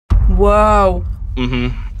Whoa. Mm-hmm.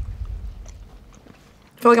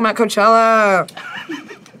 I feel like I'm at Coachella.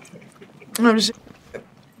 I'm just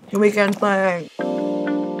the weekend's playing.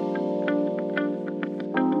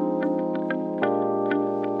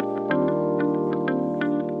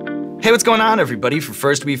 Hey, what's going on, everybody? For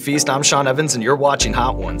First We Feast, I'm Sean Evans, and you're watching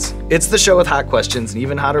Hot Ones. It's the show with hot questions and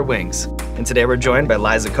even hotter wings. And today we're joined by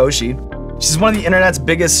Liza Koshy. She's one of the internet's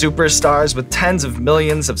biggest superstars with tens of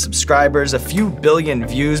millions of subscribers, a few billion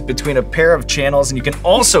views between a pair of channels, and you can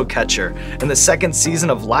also catch her in the second season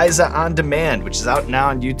of Liza On Demand, which is out now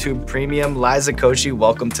on YouTube Premium. Liza Koshy,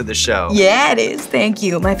 welcome to the show. Yeah, it is. Thank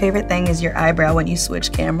you. My favorite thing is your eyebrow when you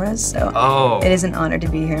switch cameras, so it is an honor to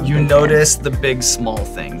be here. You notice the big, small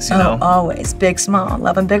things, you know? Always. Big, small.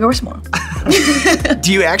 Love them big or small.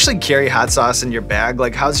 Do you actually carry hot sauce in your bag?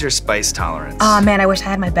 Like, how's your spice tolerance? Oh man, I wish I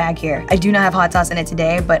had my bag here. I do not have hot sauce in it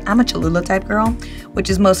today, but I'm a Cholula type girl, which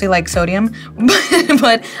is mostly like sodium,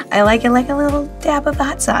 but I like it like a little dab of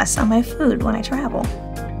hot sauce on my food when I travel.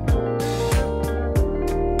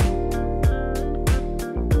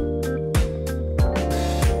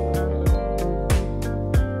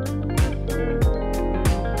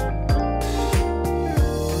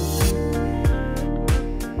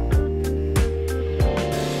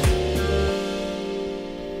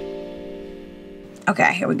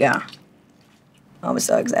 Okay, here we go. Oh, I'm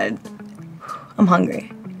so excited. I'm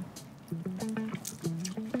hungry.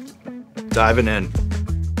 Diving in.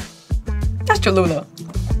 That's Cholula.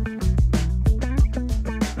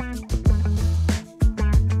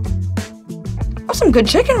 That's some good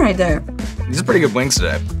chicken right there. These are pretty good wings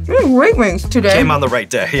today. You're great wings today. Came on the right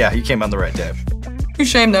day. Yeah, you came on the right day. You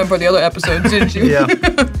shamed them for the other episodes, didn't you? Yeah.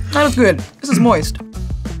 That was good. This is moist.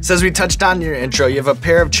 So as we touched on in your intro, you have a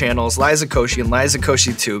pair of channels, Liza Koshy and Liza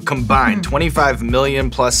Koshy 2, combined 25 million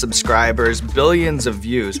plus subscribers, billions of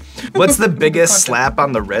views. What's the biggest slap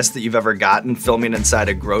on the wrist that you've ever gotten filming inside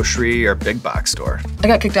a grocery or big box store? I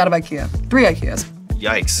got kicked out of IKEA. 3 IKEAs.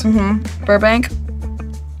 Yikes. Burbank.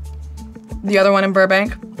 The other one in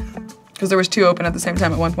Burbank, because there was 2 open at the same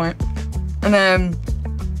time at one point. And then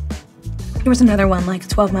there was another one like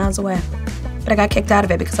 12 miles away. But I got kicked out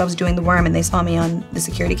of it because I was doing the worm and they saw me on the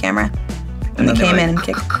security camera. And they came in and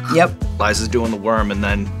kicked. Yep. Liza's doing the worm, and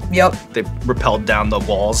then they rappelled down the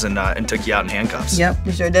walls and took you out in handcuffs. Yep,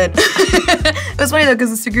 you sure did. It was funny though,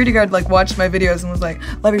 because the security guard like watched my videos and was like,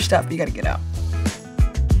 love your stuff, but you gotta get out.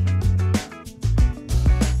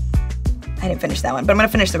 I didn't finish that one, but I'm gonna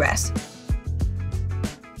finish the rest.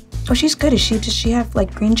 Oh, she's good. Does she have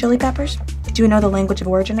like green chili peppers? Do you know the language of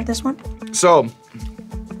origin of this one? So,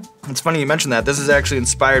 it's funny you mentioned that. This is actually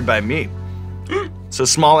inspired by me. So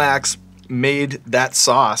Small Axe made that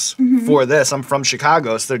sauce for this. I'm from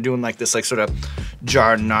Chicago, so they're doing like this like sort of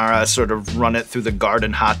jardinara, sort of run it through the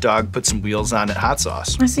garden hot dog, put some wheels on it hot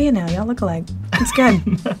sauce. I see it now. Y'all look alike. That's good.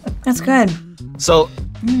 That's good. So,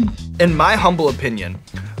 in my humble opinion,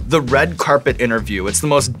 the red carpet interview, it's the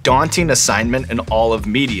most daunting assignment in all of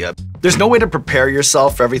media. There's no way to prepare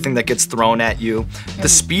yourself for everything that gets thrown at you. The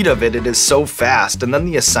speed of it is so fast, and then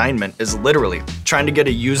the assignment is literally trying to get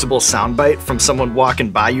a usable soundbite from someone walking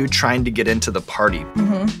by you trying to get into the party.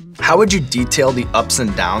 How would you detail the ups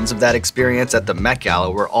and downs of that experience at the Met Gala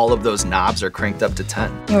where all of those knobs are cranked up to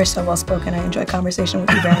 10? You are so well spoken. I enjoy conversation with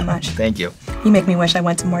you very much. Thank you. You make me wish I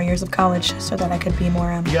went to more years of college so that I could be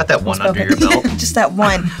more You got that one under your belt. Just that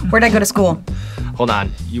one. Where'd I go to school? Hold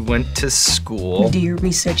on. You went to school. You do your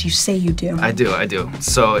research. You say you do. I do.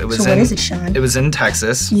 So it was what is it, Sean? It was in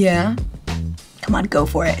Texas. Yeah. Come on, go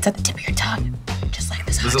for it. It's at the tip of your tongue. Just like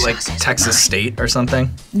this. Was it like Texas State or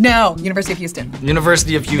something? No, University of Houston.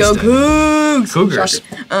 University of Houston. Go Cougs! Cougars.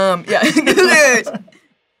 Yeah, Cougars.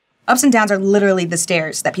 Ups and downs are literally the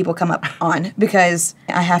stairs that people come up on because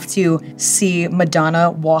I have to see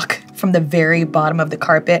Madonna walk from the very bottom of the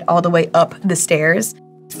carpet all the way up the stairs.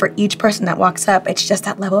 For each person that walks up, it's just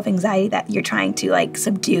that level of anxiety that you're trying to like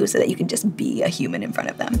subdue so that you can just be a human in front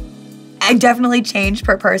of them. I definitely changed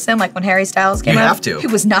per person. Like when Harry Styles came up, it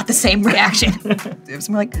was not the same reaction. It was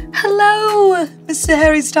more like, hello, Mr.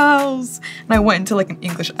 Harry Styles. And I went into like an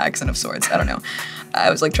English accent of sorts. I don't know. I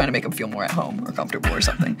was like trying to make him feel more at home or comfortable or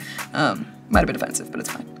something. Might have been offensive, but it's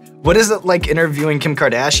fine. What is it like interviewing Kim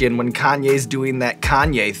Kardashian when Kanye's doing that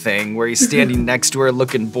Kanye thing where he's standing next to her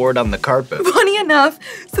looking bored on the carpet? Funny enough,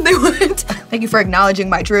 so they went, thank you for acknowledging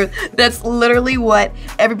my truth. That's literally what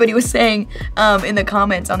everybody was saying in the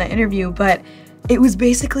comments on the interview, but it was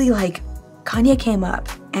basically like Kanye came up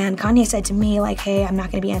and Kanye said to me like, hey, I'm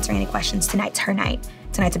not gonna be answering any questions. Tonight's her night.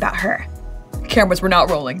 Tonight's about her. cameras were not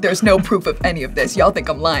rolling. There's no proof of any of this. Y'all think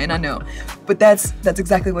I'm lying, I know. But that's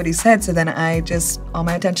exactly what he said. So then all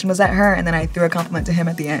my attention was at her, and then I threw a compliment to him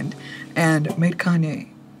at the end and made Kanye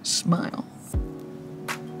smile.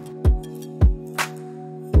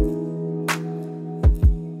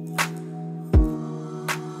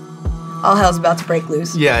 All hell's about to break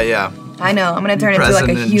loose. Yeah. I know. I'm gonna turn into like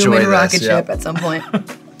a human rocket ship at some point.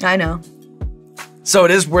 I know. So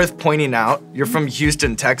it is worth pointing out, you're from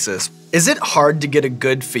Houston, Texas. Is it hard to get a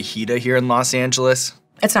good fajita here in Los Angeles?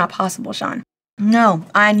 It's not possible, Sean. No,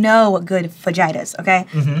 I know good fajitas, okay?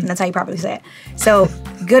 And that's how you properly say it. So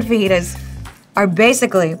good fajitas are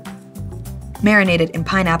basically marinated in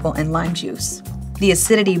pineapple and lime juice. The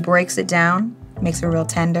acidity breaks it down, makes it real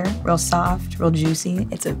tender, real soft, real juicy.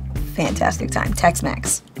 It's a fantastic time.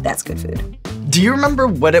 Tex-Mex, that's good food. Do you remember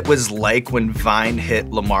what it was like when Vine hit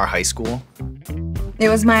Lamar High School? It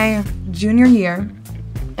was my junior year.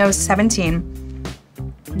 I was 17.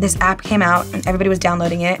 This app came out and everybody was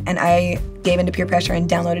downloading it, and I gave into peer pressure and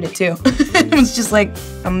downloaded it too. It was just like,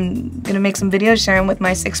 I'm gonna make some videos, share them with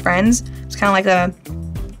my 6 friends. It's kind of like a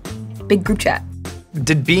big group chat.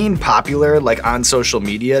 Did being popular, like on social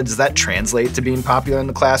media, does that translate to being popular in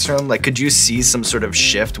the classroom? Like, could you see some sort of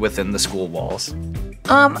shift within the school walls?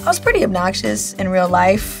 I was pretty obnoxious in real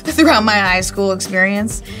life throughout my high school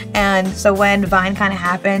experience. And so when Vine kind of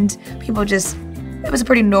happened, people just, it was a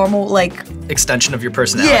pretty normal, like... extension of your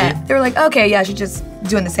personality? Yeah, they were like, okay, yeah, she's just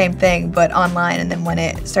doing the same thing, but online. And then when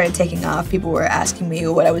it started taking off, people were asking me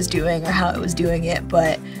what I was doing or how I was doing it,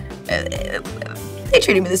 but they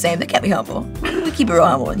treated me the same. They kept me humble. We keep it real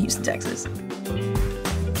humble in Houston, Texas.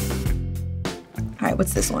 All right,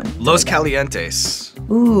 what's this one? Los Calientes.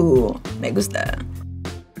 Ooh, me gusta.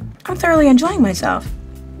 I'm thoroughly enjoying myself.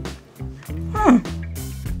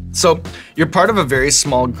 So, you're part of a very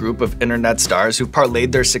small group of internet stars who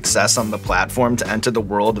parlayed their success on the platform to enter the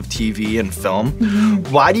world of TV and film.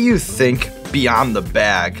 Why do you think, beyond the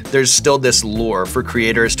bag, there's still this lure for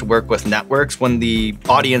creators to work with networks when the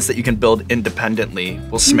audience that you can build independently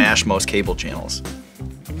will smash most cable channels?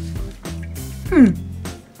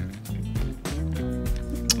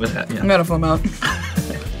 With that, yeah. I'm gonna film out.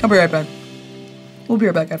 I'll be right back. We'll be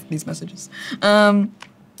right back after these messages.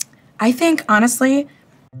 I think, honestly,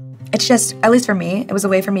 it's just, at least for me, it was a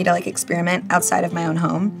way for me to like experiment outside of my own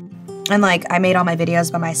home. And like, I made all my videos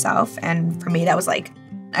by myself, and for me that was like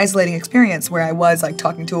an isolating experience where I was like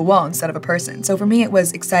talking to a wall instead of a person. So for me it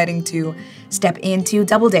was exciting to step into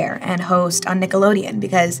Double Dare and host on Nickelodeon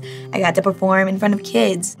because I got to perform in front of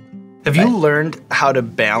kids. Have you learned how to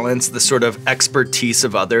balance the sort of expertise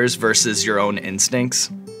of others versus your own instincts?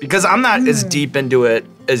 Because I'm not as deep into it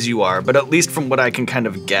as you are, but at least from what I can kind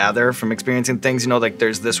of gather from experiencing things, you know, like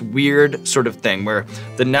there's this weird sort of thing where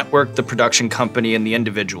the network, the production company, and the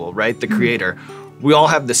individual, right, the creator, we all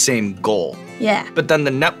have the same goal. Yeah. But then the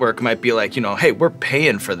network might be like, you know, hey, we're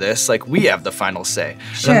paying for this, like we have the final say.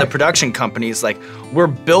 Sure. And then the production company's like, we're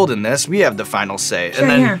building this, we have the final say. Sure, and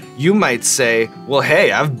then yeah. you might say, well,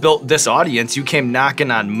 hey, I've built this audience, you came knocking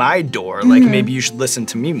on my door, like maybe you should listen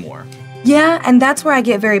to me more. Yeah, and that's where I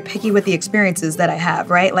get very picky with the experiences that I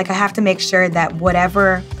have, right? Like I have to make sure that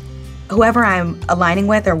whoever I'm aligning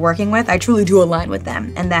with or working with, I truly do align with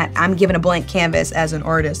them, and that I'm given a blank canvas as an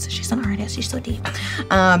artist. She's an artist, she's so deep.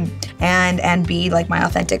 And be like my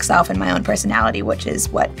authentic self and my own personality, which is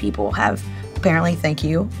what people have apparently, thank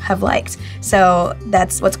you, have liked. So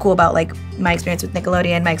that's what's cool about like my experience with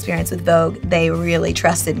Nickelodeon, my experience with Vogue. They really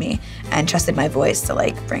trusted me and trusted my voice to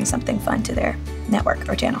like bring something fun to their network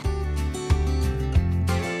or channel.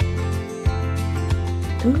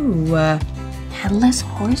 Ooh, headless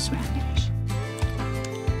horseradish.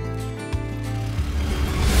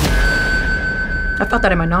 I felt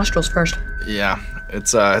that in my nostrils first. Yeah,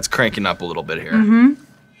 it's cranking up a little bit here.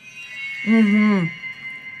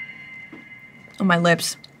 On my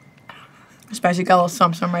lips. Spicy got a little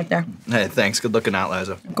something right there. Hey, thanks. Good looking out,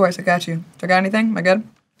 Liza. Of course, I got you. Forgot anything? Am I good?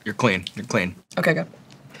 You're clean. You're clean. Okay, good.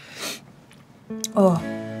 Oh,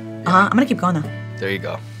 I'm gonna keep going though. There you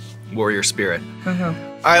go. Warrior spirit. All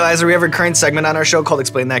right, Liza, we have a recurring segment on our show called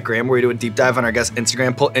Explain That Gram, where we do a deep dive on our guest's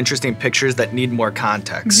Instagram, pull interesting pictures that need more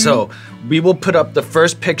context. So we will put up the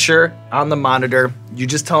first picture on the monitor. You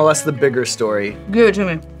just tell us the bigger story. Give it to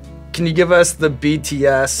me. Can you give us the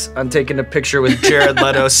BTS on taking a picture with Jared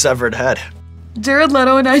Leto's severed head? Jared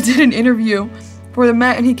Leto and I did an interview for the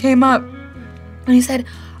Met, and he came up and he said,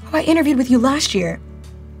 "Oh, I interviewed with you last year.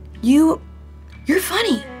 You're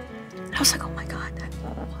funny." And I was like, "Oh my God,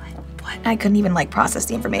 what?" I couldn't even like process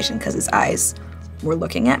the information because his eyes were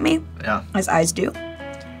looking at me. Yeah. His eyes do.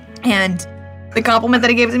 And the compliment that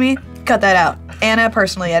he gave to me, cut that out. Anna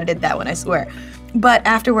personally edited that one, I swear. But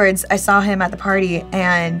afterwards, I saw him at the party,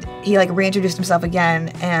 and he like reintroduced himself again,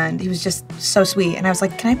 and he was just so sweet. And I was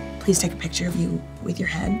like, can I please take a picture of you with your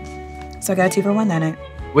head? So I got a 2 for 1 that night.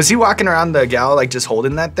 Was he walking around the gal like just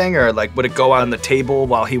holding that thing, or like would it go on the table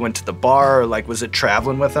while he went to the bar, or like was it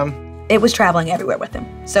traveling with him? It was traveling everywhere with him.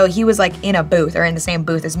 So he was like in a booth, or in the same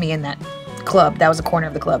booth as me in that club. That was a corner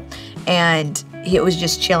of the club. And it was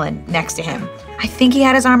just chilling next to him. I think he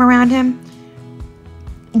had his arm around him.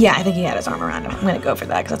 Yeah, I think he had his arm around him. I'm gonna go for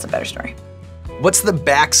that because that's a better story. What's the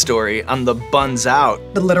backstory on the buns out?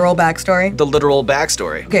 The literal backstory? The literal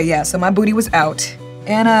backstory. Okay, yeah, so my booty was out.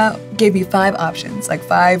 Anna gave me 5 options, like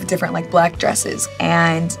 5 different like black dresses.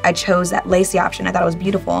 And I chose that lacy option. I thought it was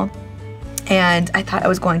beautiful. And I thought I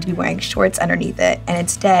was going to be wearing shorts underneath it. And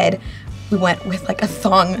instead, we went with like a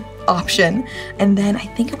thong option. And then I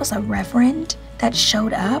think it was a reverend that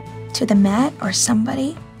showed up to the Met or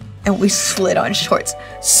somebody. And we slid on shorts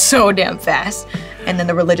so damn fast. And then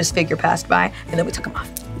the religious figure passed by, and then we took them off.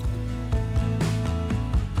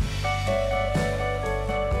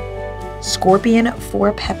 Scorpion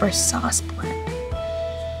 4-pepper sauce blend.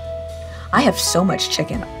 I have so much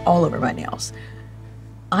chicken all over my nails.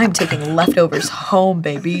 I'm taking leftovers home,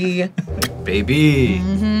 baby. Baby.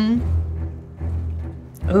 Mm-hmm.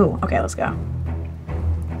 Ooh, okay, let's go.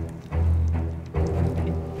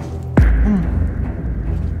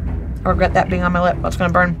 I regret that being on my lip. That's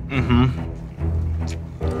gonna burn.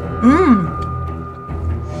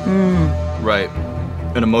 Right.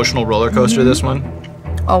 An emotional roller coaster, this one?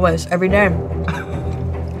 Always, every day.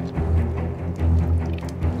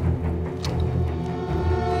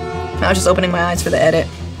 I was just opening my eyes for the edit.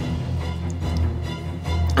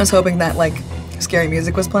 I was hoping that like scary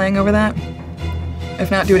music was playing over that. If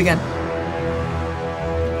not, do it again.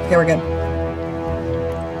 Okay, we're good.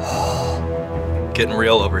 Getting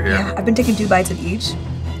real over here. Yeah, I've been taking 2 bites of each.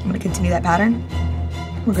 I'm gonna continue that pattern.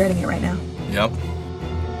 I'm regretting it right now. Yep.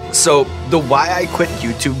 So the Why I Quit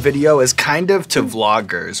YouTube video is kind of to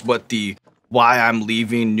vloggers what the Why I'm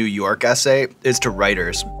Leaving New York essay is to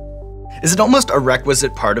writers. Is it almost a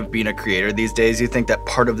requisite part of being a creator these days? You think that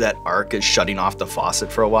part of that arc is shutting off the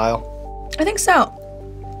faucet for a while? I think so.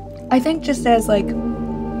 I think just as like,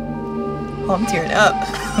 oh, I'm tearing up.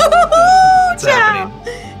 It's happening.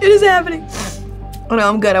 It is happening. Oh no,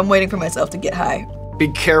 I'm good. I'm waiting for myself to get high. Be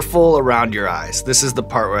careful around your eyes. This is the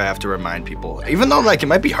part where I have to remind people. Even though like it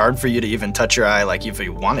might be hard for you to even touch your eye like if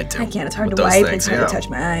you wanted to. I can't. It's hard with to those wipe. things, It's hard to touch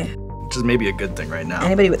my eye. Which is maybe a good thing right now.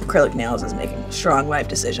 Anybody with acrylic nails is making strong life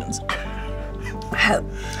decisions.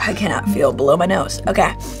 I cannot feel below my nose.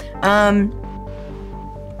 Okay.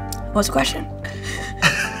 What's the question?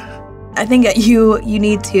 I think that you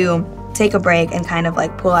need to take a break and kind of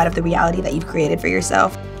like pull out of the reality that you've created for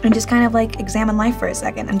yourself and just kind of like examine life for a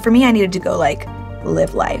second. And for me, I needed to go like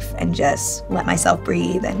live life and just let myself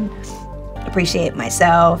breathe and appreciate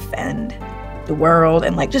myself and the world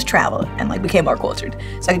and like just travel and like became more cultured.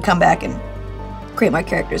 So I could come back and create my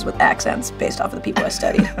characters with accents based off of the people I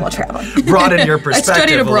studied while traveling. Broaden your perspective. I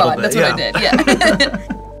studied abroad, a little bit. that's what I did,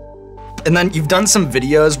 yeah. And then you've done some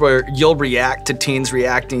videos where you'll react to teens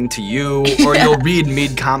reacting to you, or you'll read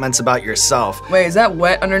mean comments about yourself. Wait, is that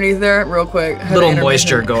wet underneath there? Real quick. Little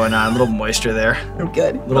moisture going on, little moisture there. I'm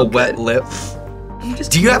good. Little wet lip.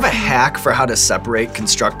 Do you have a hack for how to separate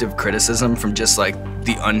constructive criticism from just like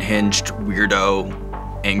the unhinged, weirdo,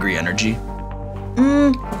 angry energy?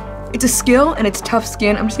 It's a skill and it's tough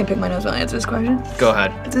skin. I'm just gonna pick my nose while I answer this question. Go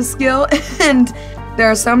ahead. It's a skill and there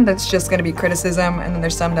are some that's just gonna be criticism and then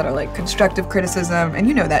there's some that are like constructive criticism and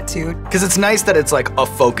you know that too. Because it's nice that it's like a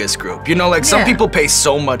focus group. You know, like some people pay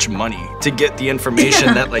so much money to get the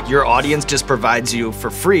information that like your audience just provides you for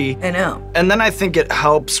free. I know. And then I think it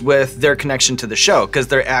helps with their connection to the show because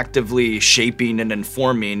they're actively shaping and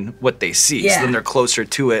informing what they see. Yeah. So then they're closer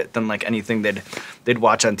to it than like anything they'd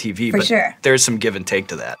watch on TV. For but sure. There's some give and take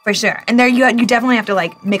to that. For sure. And there you definitely have to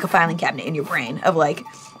like make a filing cabinet in your brain of like,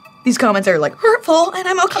 these comments are like hurtful and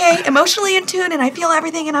I'm okay, emotionally in tune and I feel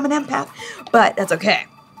everything and I'm an empath, but that's okay.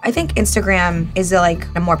 I think Instagram is like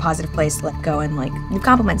a more positive place to let go and like leave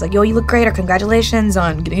compliments like, yo, you look great or congratulations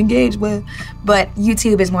on getting engaged with. But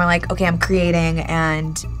YouTube is more like, okay, I'm creating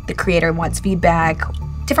and the creator wants feedback.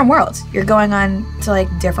 Different worlds. You're going on to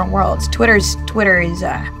like different worlds. Twitter is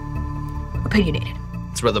opinionated.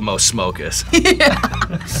 It's where the most smoke is. Yeah.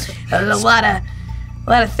 There's a lot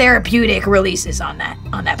of therapeutic releases on that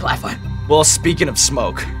platform. Well, speaking of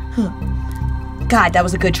smoke. God, that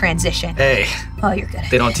was a good transition. Hey. Oh, you're good at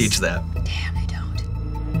They don't this. teach that. Damn, they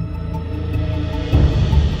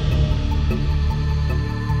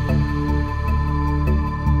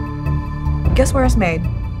don't. Guess where it's made?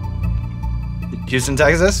 Houston,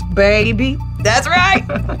 Texas? Baby. That's right.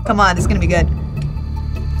 Come on, this is gonna be good.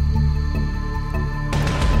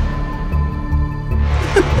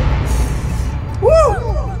 Woo!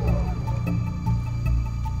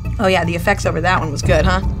 Oh yeah, the effects over that one was good,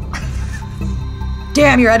 huh?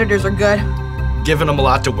 Damn, your editors are good. Giving them a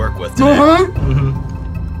lot to work with today. I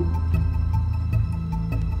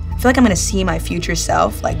feel like I'm gonna see my future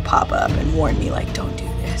self like pop up and warn me like, don't do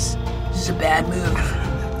this. This is a bad move.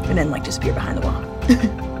 And then like disappear behind the wall.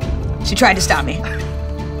 She tried to stop me.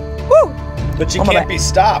 Woo! But you can't be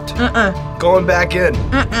stopped. Going back in.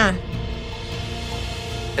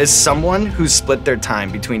 As someone who's split their time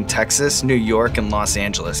between Texas, New York, and Los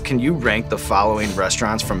Angeles, can you rank the following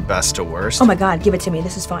restaurants from best to worst? Oh my God, give it to me.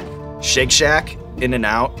 This is fun. Shake Shack,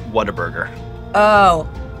 In-N-Out, Whataburger. Oh,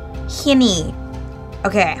 Henny.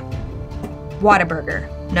 Okay. Whataburger,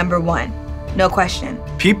 #1. No question.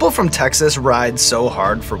 People from Texas ride so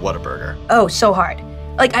hard for Whataburger. Oh, so hard.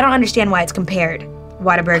 Like, I don't understand why it's compared,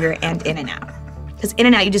 Whataburger and In-N-Out. Because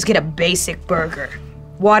In-N-Out, you just get a basic burger.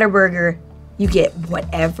 Whataburger, you get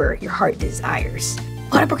whatever your heart desires.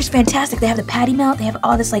 Whataburger's fantastic. They have the patty melt. They have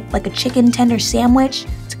all this like a chicken tender sandwich.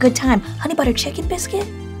 It's a good time. Honey butter chicken biscuit,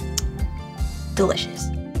 delicious.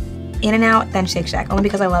 In-N-Out, then Shake Shack, only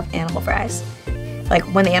because I love animal fries. Like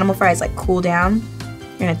when the animal fries like cool down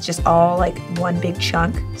and it's just all like one big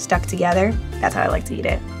chunk stuck together, that's how I like to eat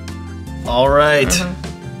it. All right.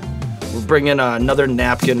 We'll bring in another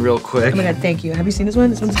napkin real quick. Oh my God, thank you. Have you seen this one?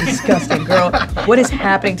 This one's disgusting, girl. What is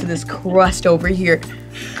happening to this crust over here? Can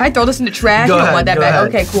I throw this in the trash? Go You don't ahead, want that go back. ahead.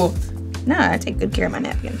 Okay, cool. Nah, I take good care of my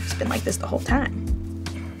napkin. It's been like this the whole time.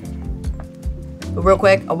 But real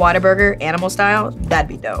quick, a Whataburger, animal style, that'd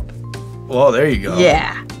be dope. Well, there you go.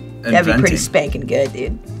 Yeah. That'd be pretty Inventing. spanking good,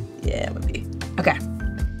 dude. Yeah, it would be. Okay.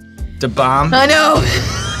 The bomb. I know.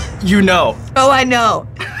 You know. Oh, I know.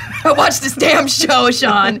 I watched this damn show,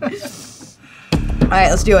 Sean. All right,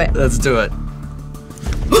 let's do it. Let's do it.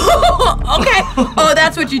 Okay. Oh,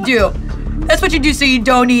 that's what you do. That's what you do so you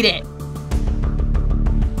don't eat it.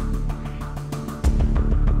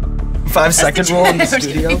 5-second rule in the I'm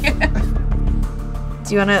studio.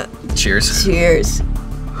 Do you wanna? Cheers. Cheers.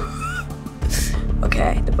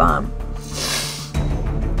 Okay, the bomb.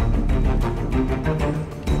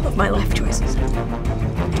 Love my life choices.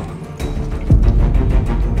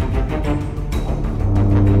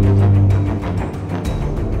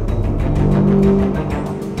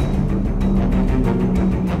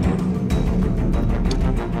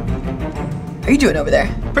 How are you doing over there?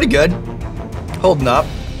 Pretty good. Holding up.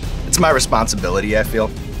 It's my responsibility, I feel.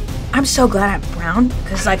 I'm so glad I'm brown,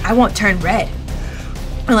 because like I won't turn red.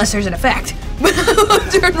 Unless there's an effect. But I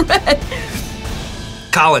won't turn red.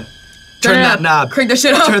 Colin, turn it that up. knob. Crank that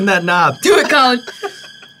shit up. Turn that knob. Do it, Colin.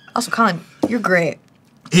 Also, Colin, you're great.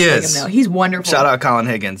 He Look at is. him now. He's wonderful. Shout out Colin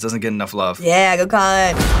Higgins. Doesn't get enough love. Yeah, go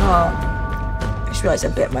Colin. Oh, I just realized I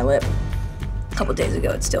bit my lip a couple days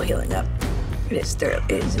ago. It's still healing up. It is thoroughly.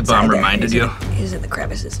 It is The inside bomb there. reminded It is you? in- It is in the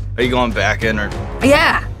crevices. Are you going back in or?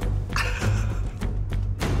 Yeah.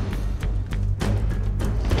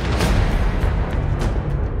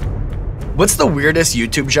 What's the weirdest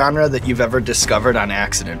YouTube genre that you've ever discovered on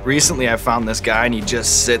accident? Recently, I found this guy and he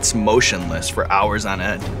just sits motionless for hours on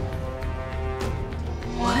end.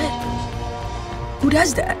 What? Who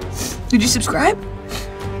does that? Did you subscribe?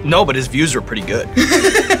 No, but his views are pretty good.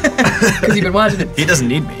 Because you've been watching it. He doesn't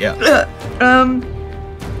need me, yeah.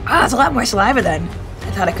 It's a lot more saliva than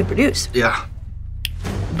I thought I could produce. Yeah.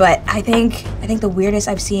 But I think the weirdest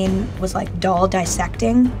I've seen was like doll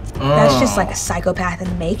dissecting. That's just like a psychopath in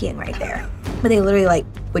the making right there. But they literally like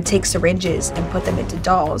would take syringes and put them into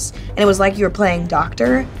dolls, and it was like you were playing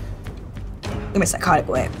doctor in a psychotic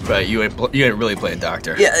way. Right, you ain't really playing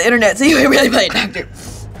doctor. Yeah, the internet. So you ain't really playing doctor.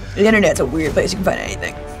 The internet's a weird place. You can find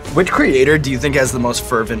anything. Which creator do you think has the most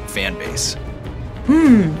fervent fan base?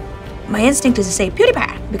 My instinct is to say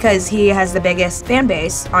PewDiePie because he has the biggest fan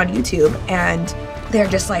base on YouTube, and they're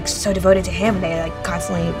just like so devoted to him. They like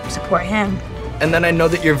constantly support him. And then I know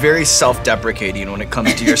that you're very self-deprecating when it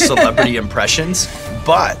comes to your celebrity impressions,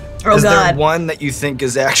 but Oh, is there God. one that you think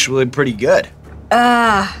is actually pretty good?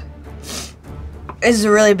 This is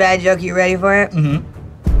a really bad joke. You ready for it? Mm-hmm.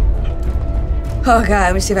 Oh God,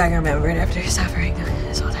 let me see if I can remember it after suffering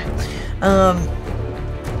this whole time.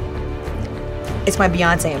 It's my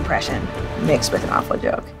Beyonce impression mixed with an awful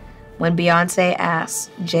joke. When Beyonce asks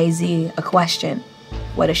Jay-Z a question,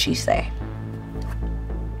 what does she say?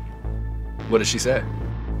 What does she say?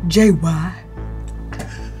 J-Y.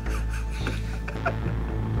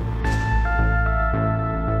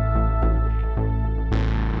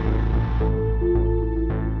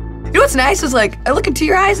 You know what's nice is like, I look into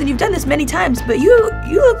your eyes and you've done this many times, but you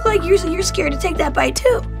look like you're scared to take that bite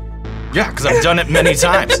too. Yeah, because I've done it many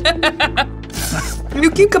times. You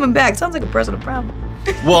keep coming back. Sounds like a personal problem.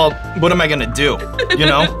 Well, what am I gonna do, you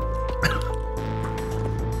know?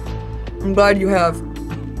 I'm glad you have.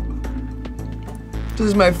 This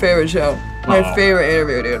is my favorite show. My favorite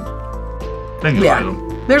interview, dude. Thank you. Yeah.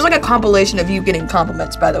 There's like a compilation of you getting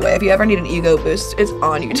compliments, by the way. If you ever need an ego boost, it's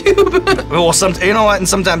on YouTube. Well, you know what? And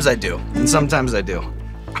sometimes I do. And sometimes I do.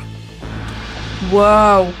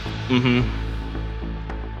 Whoa. Mm-hmm.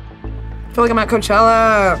 I feel like I'm at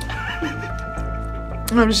Coachella.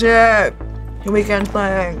 Oh shit. The weekend's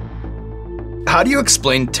playing. How do you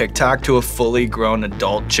explain TikTok to a fully grown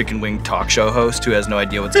adult chicken wing talk show host who has no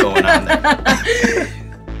idea what's going on there?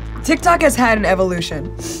 TikTok has had an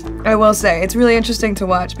evolution, I will say. It's really interesting to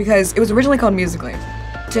watch because it was originally called Musical.ly.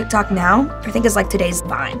 TikTok now, I think, is like today's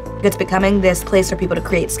Vine. It's becoming this place for people to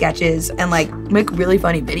create sketches and like make really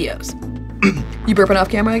funny videos. You burping off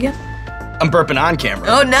camera again? I'm burping on camera.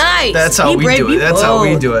 Oh, nice! That's how we do it. That's how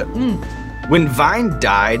we do it. Mm. When Vine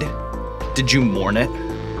died, did you mourn it?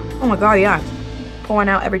 Oh my God, yeah. Pouring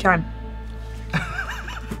out every time.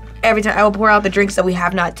 Every time I will pour out the drinks that we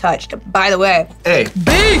have not touched. By the way, hey,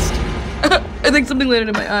 beast! I think something landed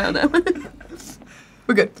in my eye on that one.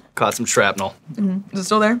 We're good. Caught some shrapnel. Mm-hmm. Is it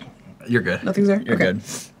still there? You're good. Nothing's there? You're good.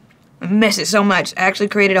 I miss it so much. I actually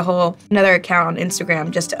created another account on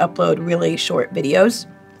Instagram just to upload really short videos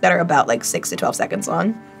that are about like 6 to 12 seconds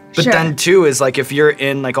long. But then too is like if you're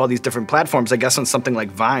in like all these different platforms, I guess on something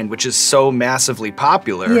like Vine, which is so massively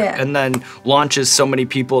popular and then launches so many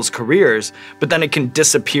people's careers, but then it can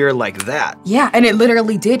disappear like that. Yeah, and it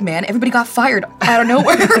literally did, man. Everybody got fired out of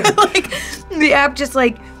nowhere. Like the app just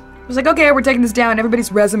like was like, okay, we're taking this down.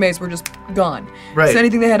 Everybody's resumes were just gone. Right. So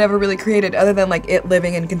anything they had ever really created other than like it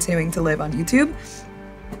living and continuing to live on YouTube,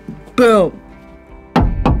 boom.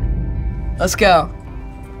 Let's go.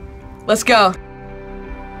 Let's go.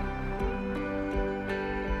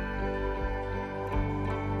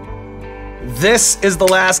 This is the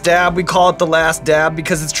last dab. We call it the last dab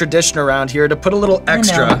because it's tradition around here to put a little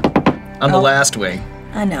extra on the last wing.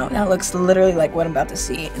 I know. That looks literally like what I'm about to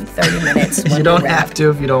see in 30 minutes. You don't have to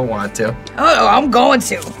if you don't want to. Oh, I'm going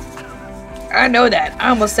to. I know that. I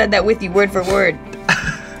almost said that with you word for word.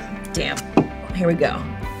 Damn. Here we go.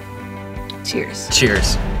 Cheers.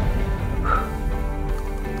 Cheers.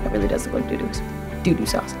 That really does look like doo-doo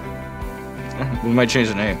sauce. We might change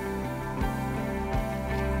the name.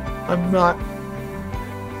 I'm not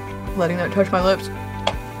letting that touch my lips.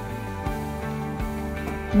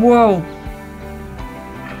 Whoa.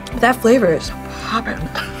 That flavor is popping.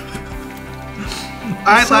 All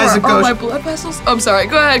right, Liza Koshy. Oh, my blood vessels? I'm sorry.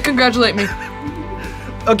 Go ahead. Congratulate me.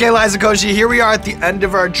 Okay, Liza Koshy, here we are at the end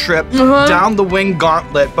of our trip down the wing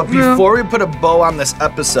gauntlet. But before we put a bow on this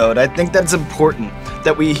episode, I think that's important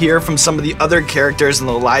that we hear from some of the other characters in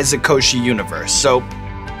the Liza Koshy universe. So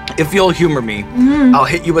if you'll humor me, I'll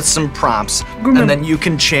hit you with some prompts, and then you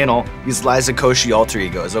can channel these Liza Koshy alter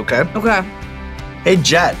egos, okay? Okay. Hey,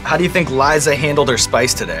 Jet, how do you think Liza handled her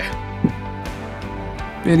spice today?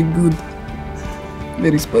 Very good.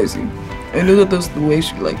 Very spicy. I knew that was the way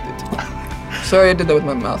she liked it. Sorry I did that with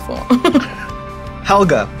my mouth full.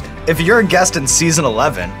 Helga, if you're a guest in season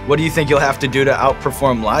 11, what do you think you'll have to do to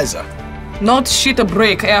outperform Liza? Not shit a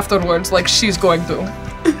break afterwards like she's going to.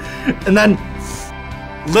 And then,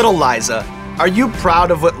 little Liza, are you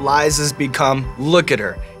proud of what Liza's become? Look at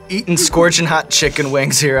her, eating scorching hot chicken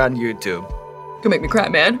wings here on YouTube. Gonna make me cry,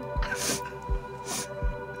 man.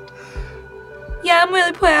 Yeah, I'm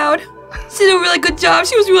really proud. She did a really good job.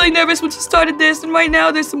 She was really nervous when she started this, and right now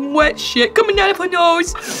there's some wet shit coming out of her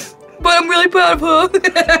nose. But I'm really proud of her.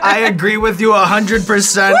 I agree with you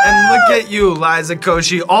 100%. And look at you, Liza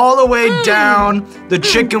Koshy, all the way down the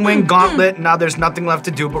chicken wing gauntlet. Now there's nothing left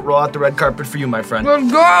to do but roll out the red carpet for you, my friend.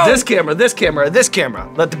 Let's go! This camera, this camera, this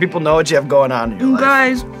camera. Let the people know what you have going on in your life.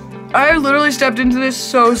 Guys, I literally stepped into this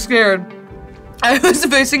so scared. I was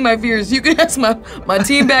facing my fears. You can ask my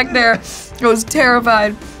team back there. I was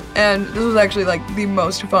terrified. And this was actually like the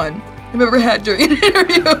most fun I've ever had during an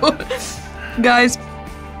interview. Guys,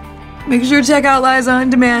 make sure to check out Liza on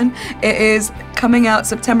Demand. It is coming out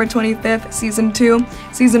September 25th, season 2.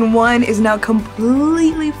 Season 1 is now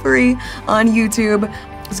completely free on YouTube.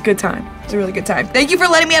 It's a good time. It's a really good time. Thank you for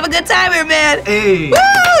letting me have a good time here, man. Hey.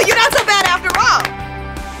 Woo! You're not so bad after all.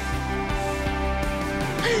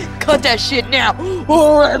 Cut that shit now.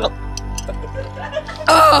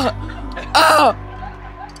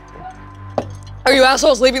 Are you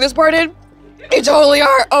assholes leaving this part in? You totally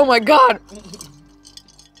are. Oh my god.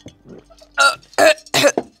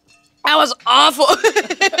 That was awful.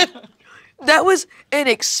 That was an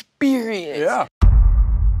experience. Yeah.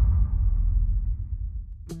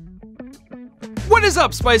 What is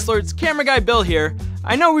up, Spice Lords? Camera Guy Bill here.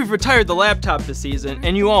 I know we've retired the laptop this season,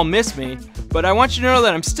 and you all miss me, but I want you to know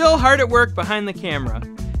that I'm still hard at work behind the camera.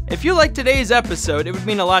 If you liked today's episode, it would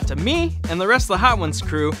mean a lot to me and the rest of the Hot Ones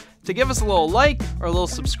crew to give us a little like or a little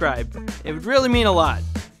subscribe. It would really mean a lot.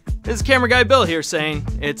 This is Camera Guy Bill here saying,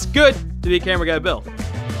 it's good to be Camera Guy Bill.